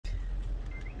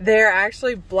They're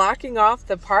actually blocking off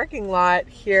the parking lot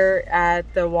here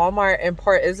at the Walmart in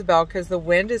Port Isabel because the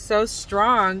wind is so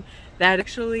strong that it's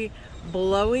actually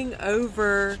blowing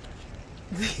over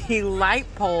the light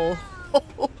poles.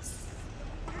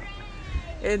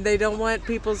 And they don't want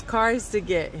people's cars to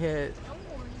get hit.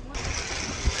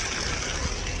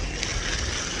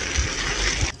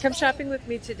 Come shopping with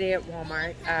me today at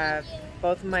Walmart.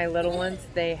 Both of my little ones,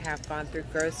 they have gone through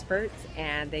growth spurts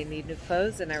and they need new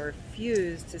clothes, and I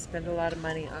refuse to spend a lot of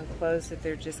money on clothes that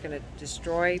they're just going to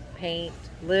destroy, paint,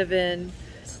 live in,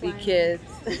 be kids,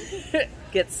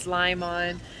 get slime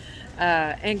on,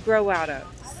 and grow out of.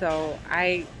 So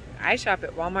I shop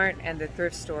at Walmart and the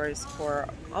thrift stores for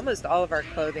almost all of our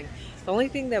clothing. The only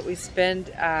thing that we spend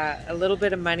a little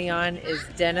bit of money on is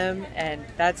denim, and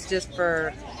that's just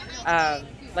for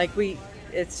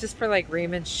it's just for like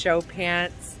Raymond's show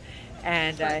pants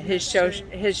and his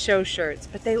show shirts,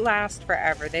 but they last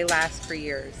forever. They last for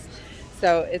years,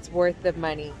 so it's worth the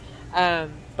money.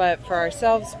 But for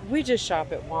ourselves, we just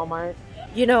shop at Walmart.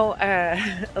 You know,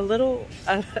 a little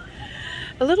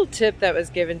tip that was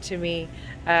given to me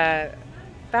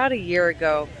about a year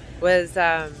ago was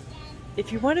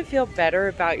if you want to feel better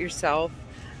about yourself,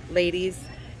 ladies,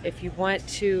 if you want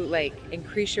to like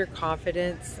increase your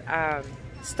confidence,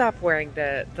 stop wearing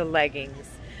the leggings,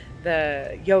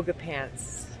 the yoga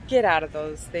pants. Get out of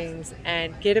those things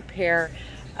and get a pair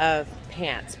of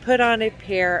pants. Put on a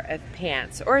pair of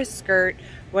pants or a skirt,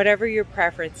 whatever your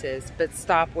preference is, but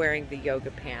stop wearing the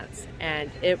yoga pants, and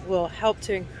it will help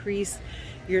to increase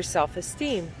your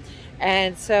self-esteem.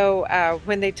 And so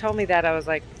when they told me that, I was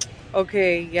like,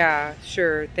 okay, yeah,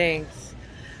 sure, thanks.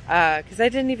 Because I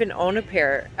didn't even own a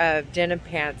pair of denim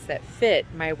pants that fit.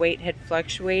 My weight had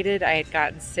fluctuated. I had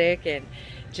gotten sick, and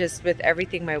just with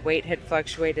everything, my weight had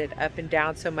fluctuated up and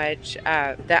down so much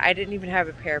that I didn't even have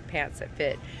a pair of pants that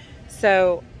fit.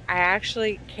 So I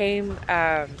actually came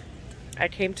to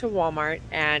Walmart,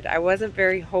 and I wasn't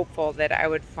very hopeful that I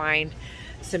would find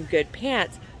some good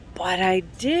pants, but I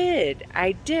did.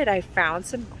 I found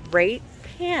some great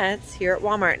pants here at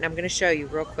Walmart, and I'm going to show you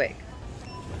real quick.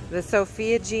 The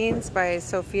Sophia jeans by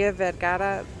Sofia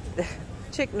Vergara. The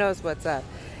chick knows what's up.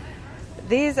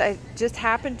 These just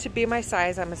happen to be my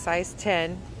size. I'm a size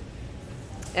 10.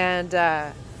 And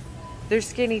they're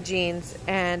skinny jeans,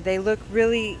 and they look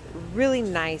really, really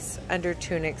nice under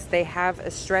tunics. They have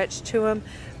a stretch to them,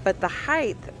 but the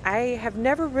height, I have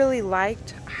never really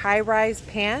liked high-rise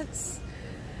pants,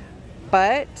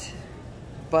 but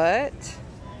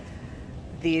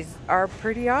these are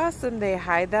pretty awesome. They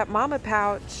hide that mama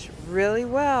pouch really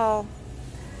well.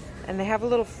 And they have a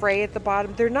little fray at the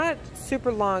bottom. They're not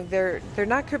super long. They're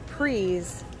not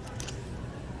capris.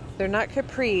 They're not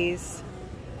capris,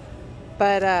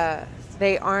 but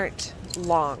they aren't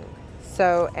long.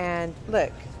 So, and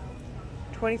look,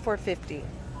 $24.50,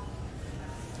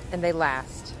 and they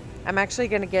last. I'm actually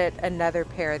going to get another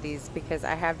pair of these because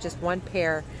I have just one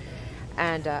pair,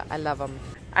 and I love them.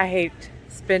 I hate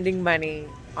spending money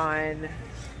on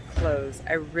clothes.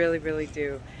 I really, really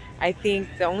do. I think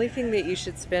the only thing that you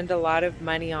should spend a lot of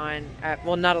money on,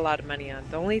 well, not a lot of money on,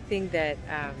 the only thing that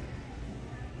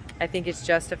I think it's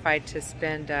justified to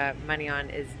spend money on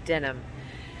is denim.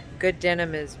 Good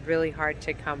denim is really hard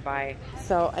to come by.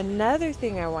 So another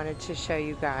thing I wanted to show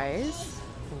you guys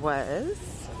was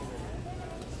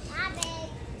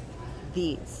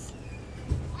these.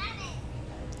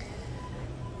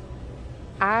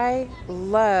 I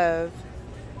love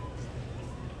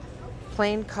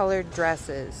plain colored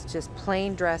dresses, just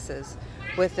plain dresses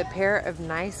with a pair of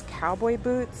nice cowboy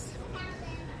boots.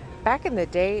 Back in the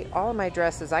day, all of my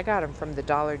dresses, I got them from the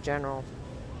Dollar General.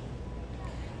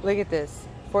 Look at this,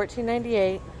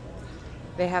 $14.98.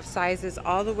 They have sizes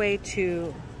all the way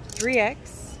to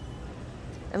 3X.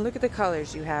 And look at the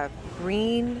colors. You have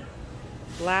green,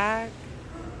 black,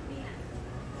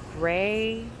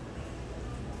 gray,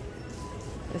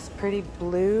 this pretty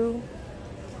blue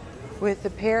with a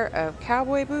pair of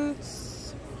cowboy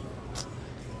boots.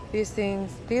 These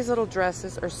things, these little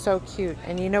dresses are so cute.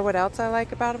 And you know what else I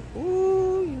like about them?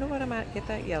 Ooh, you know what, I'm at, get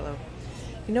that yellow.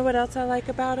 You know what else I like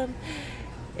about them?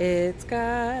 It's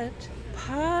got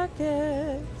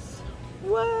pockets.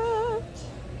 What?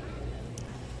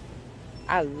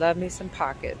 I love me some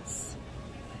pockets.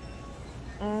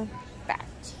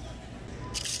 Fact.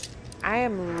 I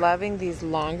am loving these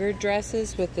longer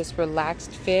dresses with this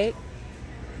relaxed fit,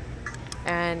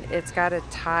 and it's got a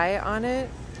tie on it,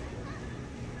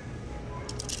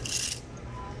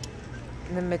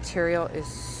 and the material is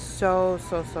so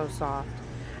soft.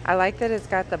 I like that it's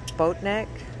got the boat neck.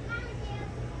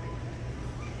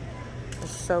 It's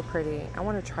so pretty. I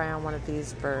want to try on one of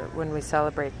these for when we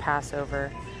celebrate Passover.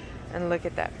 And look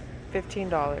at that,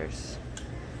 $15.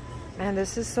 Man,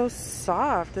 this is so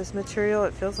soft. This material,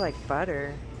 it feels like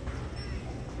butter.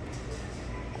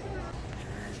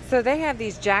 So they have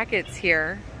these jackets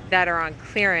here that are on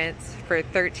clearance for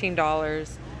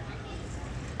 $13.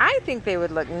 I think they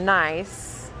would look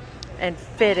nice and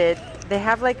fitted. They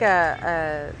have like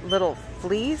a little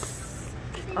fleece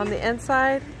on the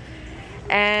inside,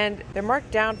 and they're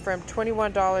marked down from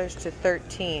 $21 to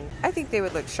 $13. I think they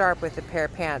would look sharp with a pair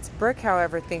of pants. Brooke,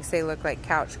 however, thinks they look like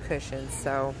couch cushions,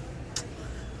 so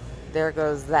there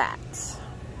goes that.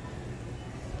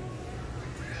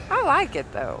 I like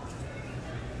it though.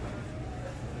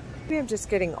 Maybe I'm just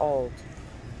getting old.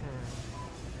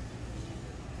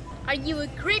 Are you a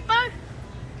creeper?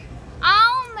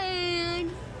 Oh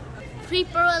man!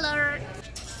 Creeper alert!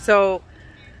 So,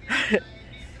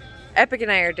 Epic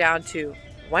and I are down to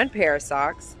one pair of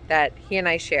socks that he and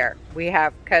I share. We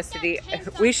have custody,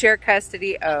 we share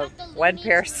custody of one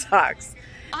pair of socks.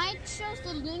 I chose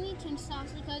the Looney Tunes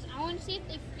socks because I want to see if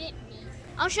they fit me.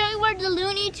 I'll show you where the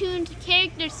Looney Tunes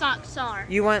character socks are.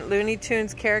 You want Looney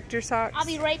Tunes character socks? I'll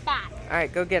be right back. All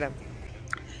right, go get them.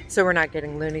 So we're not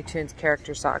getting Looney Tunes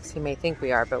character socks. He may think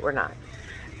we are, but we're not.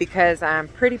 Because I'm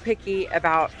pretty picky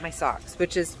about my socks,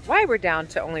 which is why we're down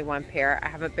to only one pair. I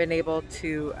haven't been able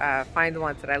to find the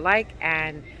ones that I like,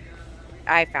 and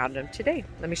I found them today.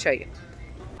 Let me show you.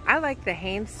 I like the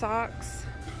Hanes socks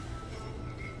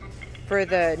for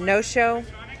the no-show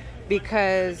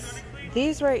because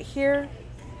these right here,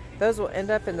 those will end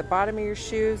up in the bottom of your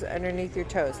shoes underneath your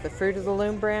toes. The Fruit of the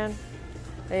Loom brand,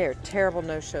 they are terrible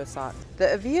no-show socks.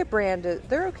 The Avia brand,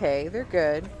 they're okay, they're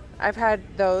good. I've had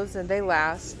those and they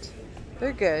last.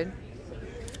 They're good.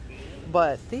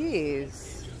 But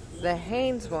these, the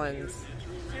Hanes ones,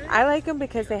 I like them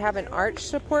because they have an arch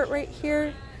support right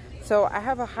here. So I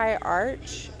have a high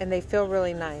arch and they feel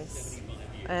really nice.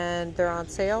 And they're on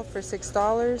sale for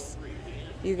 $6.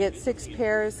 You get 6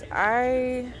 pairs.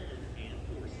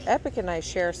 Epic and I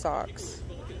share socks.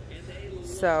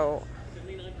 So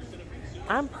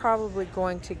I'm probably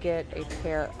going to get a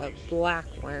pair of black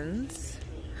ones.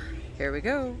 Here we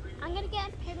go. I'm going to get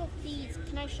a pair of these.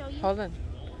 Can I show you? Hold on.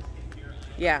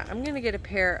 Yeah, I'm going to get a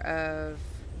pair of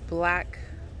black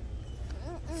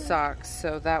socks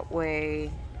so that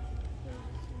way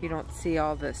you don't see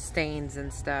all the stains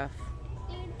and stuff.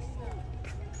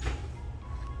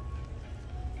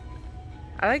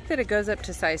 I like that it goes up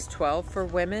to size 12 for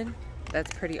women.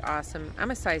 That's pretty awesome.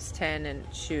 I'm a size 10 in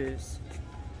shoes.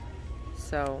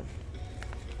 So,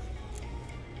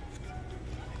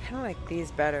 I kind of like these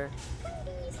better.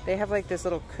 They have like this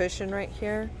little cushion right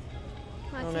here.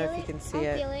 I don't know if you can see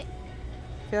it. Feel it.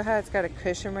 Feel how it's got a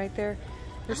cushion right there?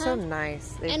 They're so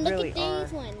nice. They and look really at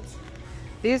these ones.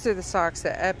 These are the socks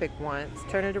that Epic wants.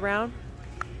 Turn it around.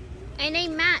 And they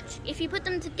match. If you put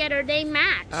them together, they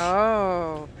match.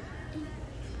 Oh.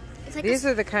 Like these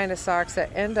are the kind of socks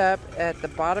that end up at the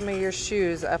bottom of your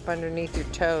shoes up underneath your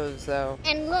toes, though.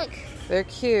 And look. They're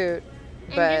cute,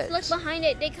 but and just look behind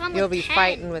it. They come you'll with be 10.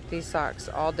 fighting with these socks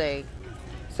all day.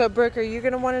 So, Brooke, are you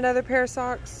going to want another pair of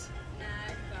socks?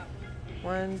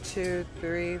 1, 2,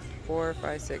 3, 4,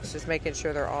 5, 6. Just making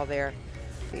sure they're all there.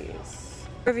 These.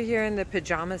 We're over here in the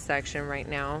pajama section right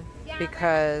now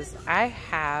because I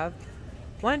have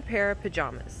one pair of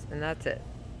pajamas, and that's it.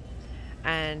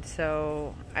 And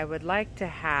so I would like to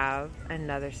have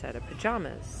another set of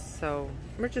pajamas. So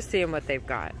we're just seeing what they've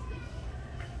got.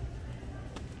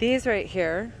 These right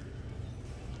here,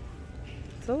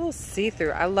 it's a little see-through.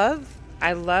 I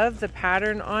love the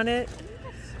pattern on it,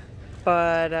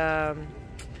 but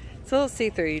it's a little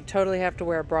see-through. You totally have to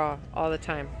wear a bra all the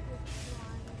time.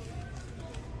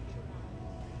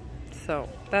 So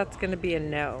that's gonna be a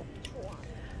no.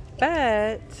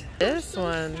 But this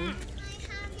one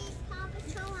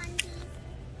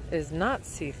is not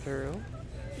see-through.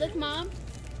 Look, Mom.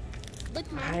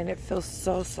 Look, Mom. And it feels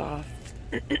so soft.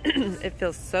 It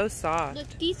feels so soft. Look,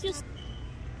 these just...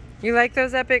 You like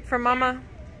those, Epic, for Mama?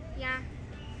 Yeah.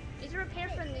 Is there a pair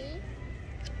for me?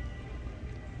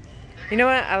 You know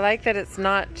what? I like that it's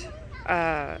not...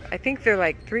 I think they're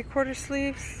like 3/4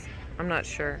 sleeves. I'm not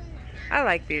sure. I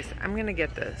like these. I'm going to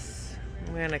get this.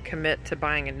 I'm going to commit to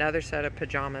buying another set of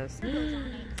pajamas.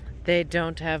 They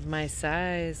don't have my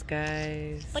size,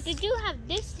 guys. But they do have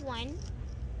this one.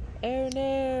 Oh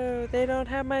no, they don't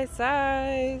have my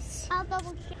size. I'll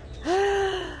double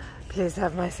check. Please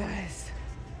have my size.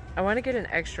 I want to get an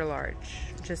extra large,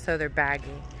 just so they're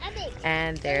baggy.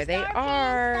 And there they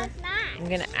are. I'm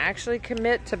going to actually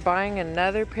commit to buying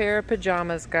another pair of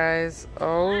pajamas, guys.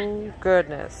 Oh,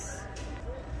 goodness.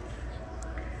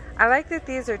 I like that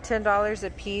these are $10 a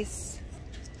piece.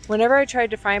 Whenever I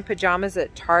tried to find pajamas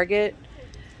at Target,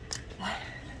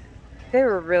 they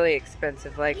were really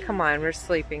expensive. Like, come on, we're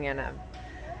sleeping in them.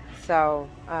 So,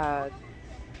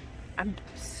 I'm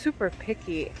super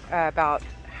picky about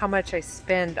how much I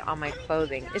spend on my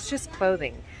clothing. It's just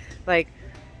clothing. Like,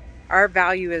 our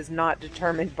value is not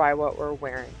determined by what we're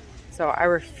wearing. So I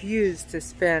refuse to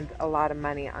spend a lot of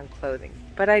money on clothing.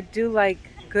 But I do like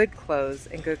good clothes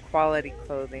and good quality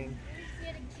clothing.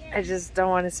 I just don't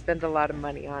want to spend a lot of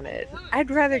money on it. I'd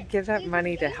rather give that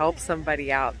money to help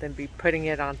somebody out than be putting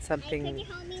it on something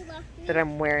that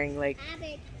I'm wearing. Like,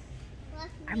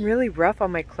 I'm really rough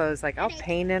on my clothes. Like, I'll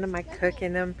paint in them, I cook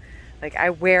in them. Like, I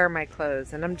wear my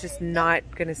clothes, and I'm just not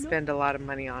going to spend a lot of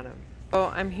money on them. So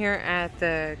I'm here at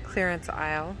the clearance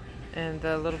aisle in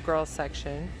the little girl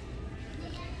section.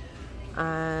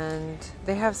 And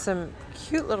they have some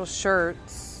cute little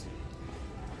shirts.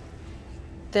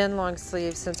 Thin long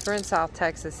sleeves. Since we're in South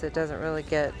Texas, it doesn't really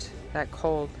get that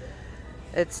cold.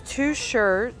 It's 2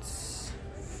 shirts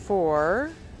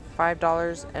for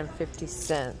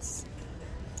 $5.50.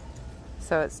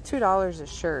 So it's $2 a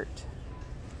shirt.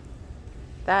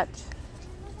 That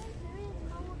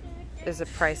is a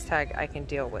price tag I can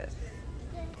deal with.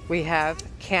 We have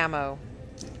camo.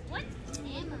 What?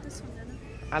 Camo?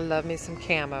 I love me some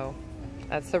camo.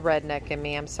 That's the redneck in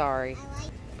me, I'm sorry.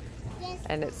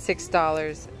 And it's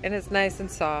 $6 and it's nice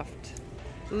and soft.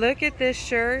 Look at this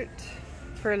shirt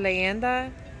for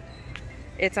Leyenda.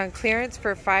 It's on clearance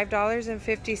for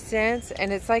 $5.50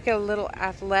 and it's like a little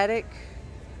athletic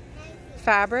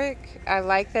fabric. I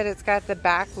like that it's got the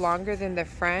back longer than the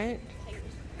front.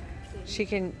 She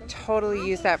can totally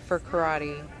use that for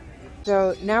karate.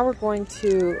 So now we're going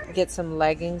to get some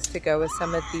leggings to go with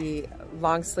some of the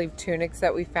long sleeve tunics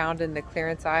that we found in the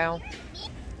clearance aisle.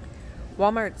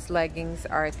 Walmart's leggings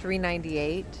are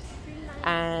 $3.98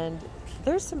 and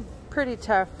there's some pretty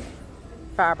tough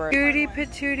fabric. Cutie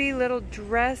patootie little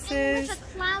dresses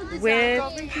with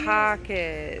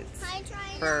pockets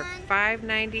for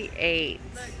 $5.98.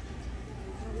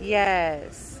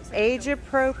 Yes, age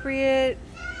appropriate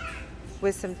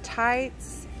with some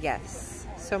tights. Yes,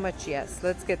 so much yes.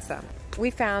 Let's get some.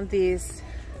 We found these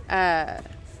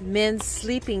men's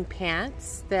sleeping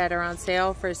pants that are on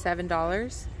sale for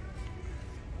 $7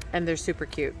 and they're super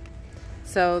cute.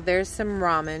 So there's some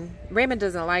ramen. Raymond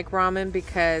doesn't like ramen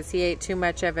because he ate too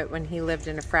much of it when he lived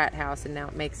in a frat house and now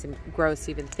it makes him gross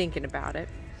even thinking about it.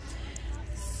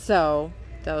 So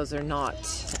those are not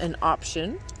an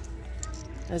option.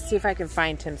 Let's see if I can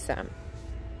find him some.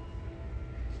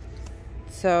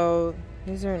 So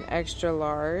these are an extra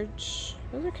large.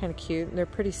 Those are kind of cute and they're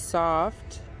pretty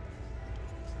soft.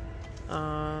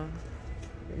 More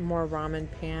ramen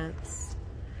pants.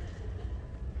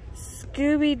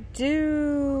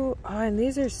 Scooby-Doo. Oh, and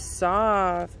these are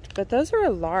soft, but those are a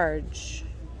large.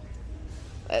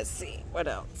 Let's see what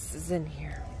else is in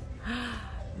here.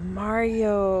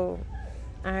 Mario.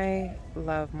 I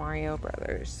love Mario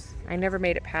Brothers. I never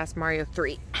made it past Mario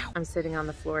 3. Ow. I'm sitting on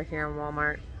the floor here in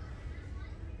Walmart.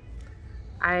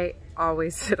 I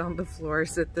always sit on the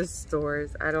floors at the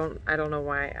stores. I don't know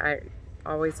why. I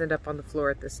always end up on the floor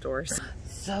at the stores.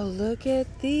 So look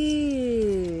at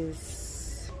these.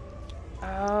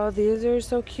 Oh, these are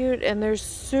so cute and they're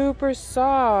super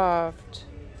soft.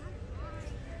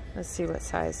 Let's see what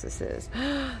size this is.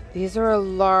 These are a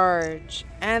large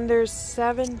and they're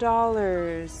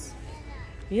 $7.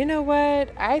 You know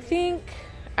what? I think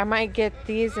I might get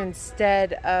these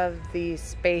instead of the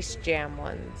Space Jam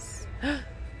ones.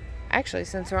 Actually,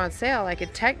 since they're on sale, I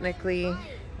could technically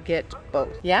get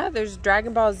both. Yeah, there's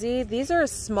Dragon Ball Z. These are a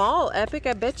small epic.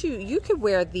 I bet you could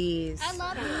wear these. I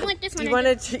love them. I want this one.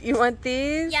 You want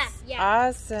these? Yeah, yeah.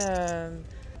 Awesome.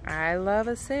 I love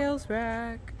a sales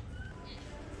rack.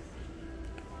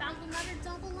 Found another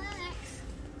double X.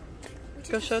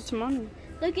 Go show it to mommy.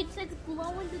 Look, it says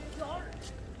glow in the dark.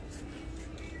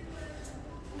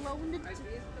 Glow in the dark. Are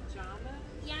these pajamas?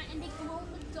 Yeah, and they glow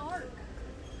in the dark.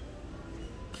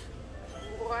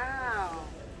 Wow.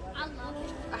 I love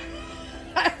it.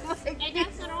 I like And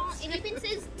that's not all. It even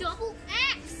says double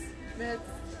X. That's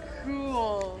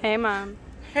cool. Hey, Mom.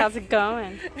 How's it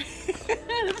going?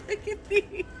 Look at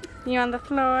these. You on the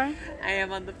floor? I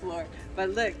am on the floor. But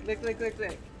look. Look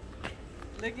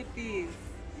at these.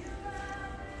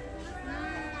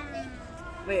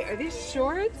 Wait, are these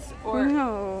shorts or?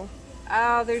 No.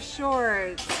 Oh, they're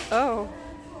shorts. Oh.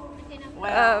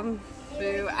 Wow.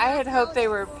 Boo. I had hoped they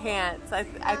were pants. I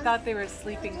thought they were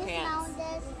sleeping pants.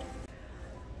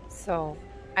 So,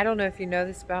 I don't know if you know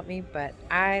this about me, but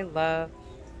I love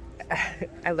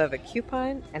a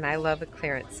coupon and I love a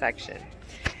clearance section.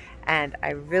 And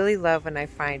I really love when I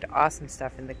find awesome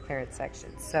stuff in the clearance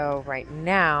section. So right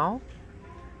now,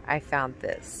 I found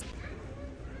this.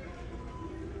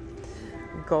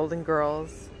 Golden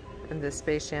Girls and the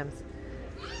Space Jams.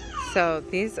 So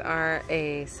these are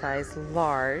a size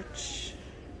large.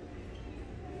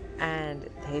 And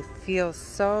they feel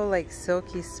so like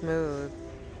silky smooth.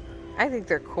 I think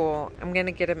they're cool. I'm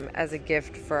gonna get them as a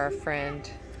gift for our friend.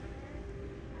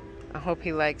 I hope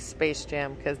he likes Space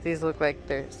Jam because these look like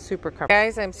they're super comfortable.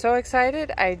 Guys, I'm so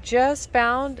excited. I just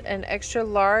found an extra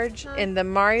large in the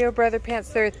Mario Brother pants.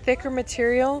 They're a thicker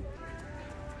material.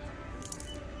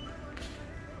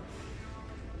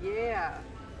 Yeah,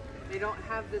 they don't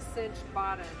have the cinched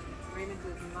bottom. Raymond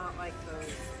does not like those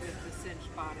with the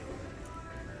cinched bottom.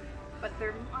 But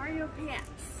they're Mario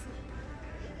pants.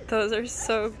 Those are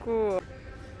so cool.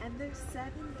 And they're $7.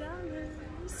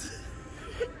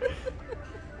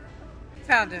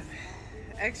 Found them.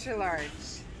 Extra large.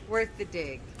 Worth the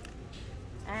dig.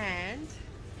 And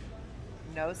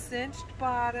no cinched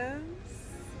bottoms.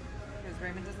 Because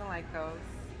Raymond doesn't like those.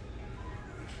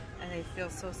 And they feel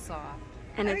so soft.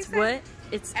 And it's what?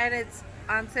 It's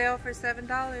on sale for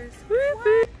 $7.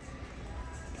 Woo-hoo.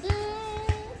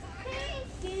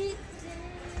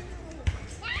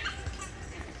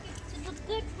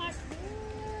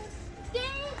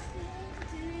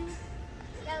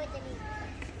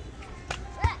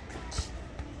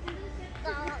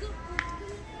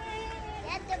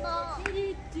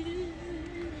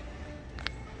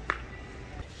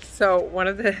 So one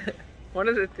of the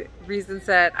reasons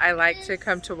that I like to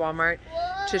come to Walmart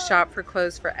to shop for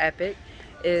clothes for Epic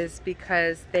is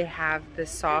because they have the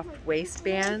soft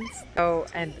waistbands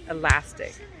and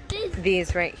elastic.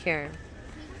 These right here.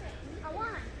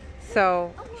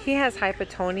 So he has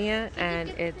hypotonia and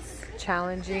it's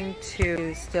challenging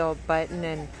to still button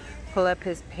and pull up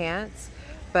his pants,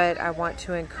 but I want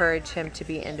to encourage him to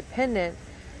be independent.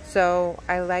 So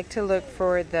I like to look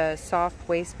for the soft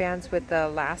waistbands with the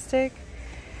elastic.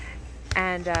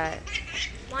 And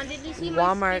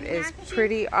Walmart is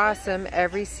pretty awesome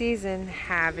every season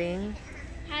having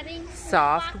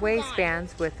soft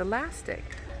waistbands with elastic.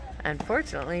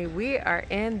 Unfortunately, we are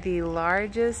in the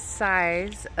largest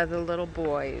size of the little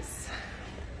boys.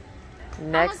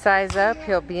 Next size up,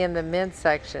 he'll be in the men's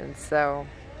section. So,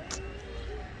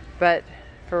 but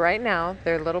for right now,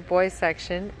 their little boy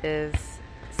section is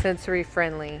sensory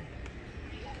friendly.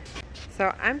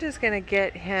 So I'm just gonna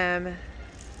get him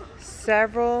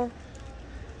several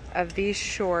of these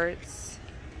shorts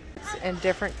in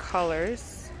different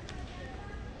colors.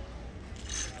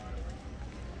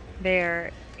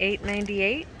 They're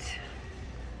 $8.98.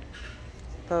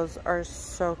 Those are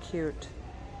so cute.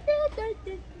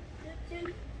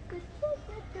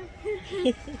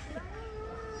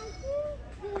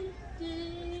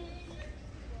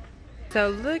 So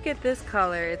look at this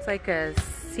color. It's like a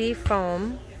sea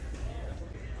foam.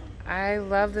 I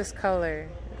love this color.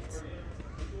 It's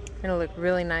gonna look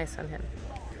really nice on him.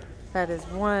 That is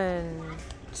 1,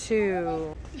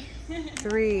 2,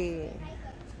 3,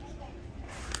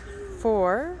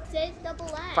 4,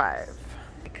 5.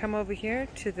 I come over here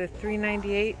to the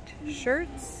 $3.98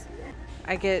 shirts.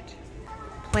 I get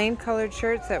plain colored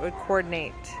shirts that would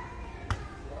coordinate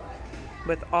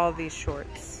with all these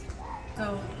shorts.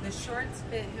 So the shorts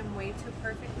fit him way too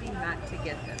perfectly not to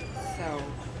get them. So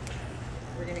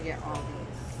we're gonna get all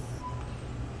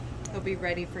these. He'll be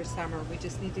ready for summer. We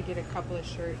just need to get a couple of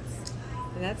shirts.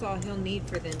 And that's all he'll need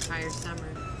for the entire summer.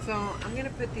 So I'm gonna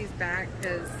put these back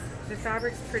because the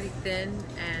fabric's pretty thin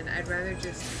and I'd rather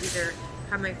just either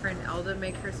have my friend Elda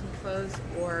make her some clothes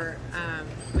or,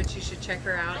 which you should check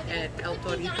her out at El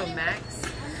Torito Max,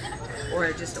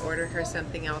 or just order her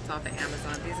something else off of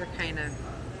Amazon. These are kind of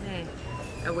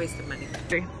a waste of money.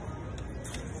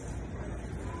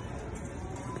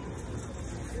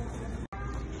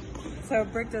 So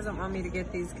Brick doesn't want me to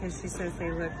get these because she says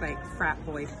they look like frat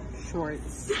boy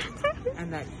shorts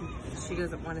and that she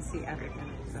doesn't want to see Epic in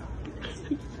it. So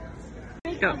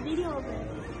go.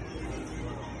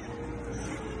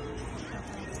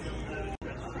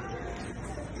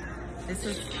 This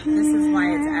is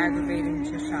why it's aggravating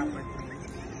to shop with me.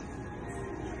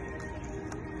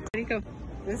 There you go.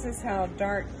 This is how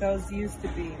dark those used to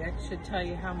be. That should tell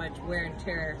you how much wear and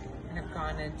tear have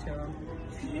gone into them.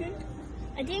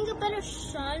 I didn't get better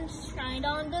sun shined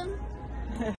on them.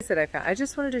 That I found. I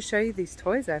just wanted to show you these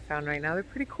toys I found right now. They're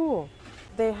pretty cool.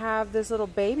 They have this little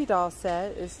baby doll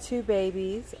set. It's 2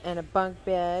 babies and a bunk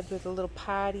bed with a little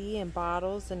potty and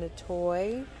bottles and a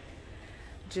toy.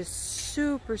 Just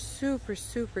super, super,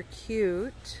 super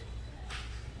cute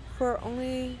for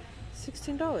only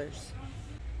 $16.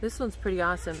 This one's pretty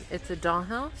awesome. It's a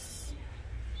dollhouse,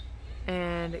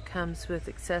 and it comes with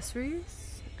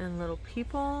accessories and little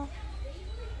people,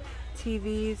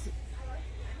 TVs,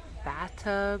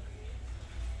 bathtub,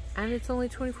 and it's only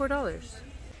 $24.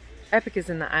 Epic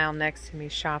is in the aisle next to me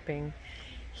shopping.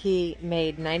 He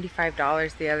made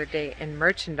 $95 the other day in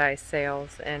merchandise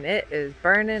sales, and it is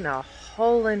burning a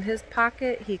hole in his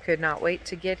pocket. He could not wait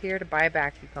to get here to buy a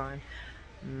Bakugan.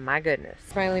 My goodness.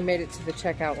 Finally made it to the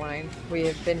checkout line. We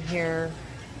have been here,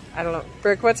 I don't know,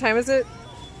 Brick, what time is it?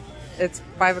 It's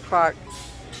 5 o'clock.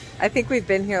 I think we've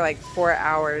been here like 4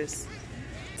 hours.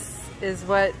 This is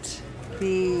what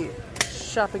the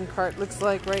shopping cart looks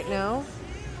like right now.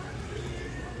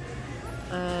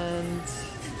 And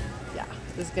yeah,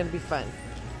 this is gonna be fun.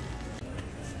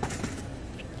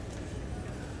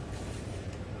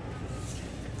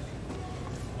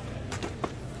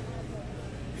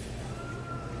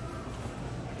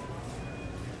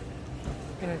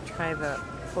 I'm gonna try the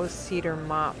cedar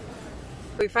mop.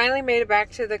 We finally made it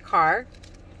back to the car.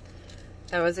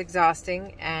 That was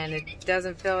exhausting, and it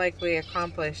doesn't feel like we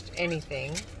accomplished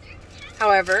anything.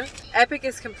 However, Epic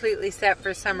is completely set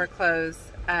for summer clothes.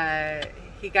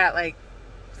 He got like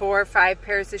 4 or 5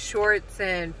 pairs of shorts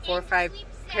and 4 or 5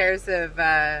 pairs of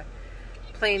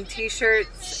plain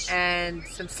t-shirts and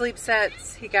some sleep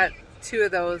sets. He got 2 of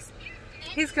those.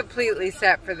 He's completely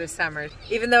set for the summer.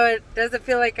 Even though it doesn't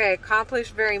feel like I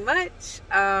accomplished very much,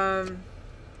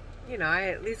 you know, I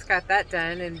at least got that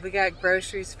done. And we got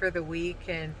groceries for the week,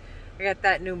 and I got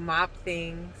that new mop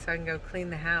thing so I can go clean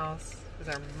the house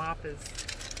because our mop is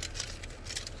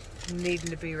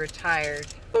needing to be retired.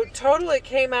 So total it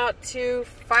came out to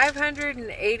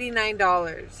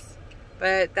 $589,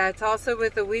 but that's also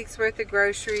with a week's worth of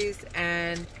groceries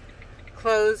and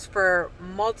clothes for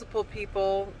multiple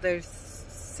people. There's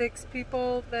 6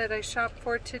 people that I shopped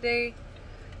for today,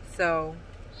 so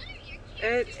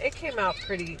it came out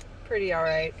pretty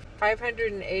alright.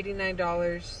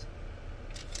 $589.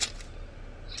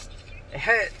 It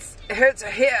hurts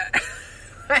to hear.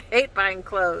 I hate buying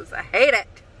clothes. I hate it.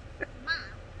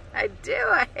 I do.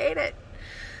 I hate it.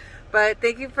 But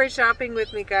thank you for shopping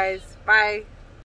with me, guys. Bye.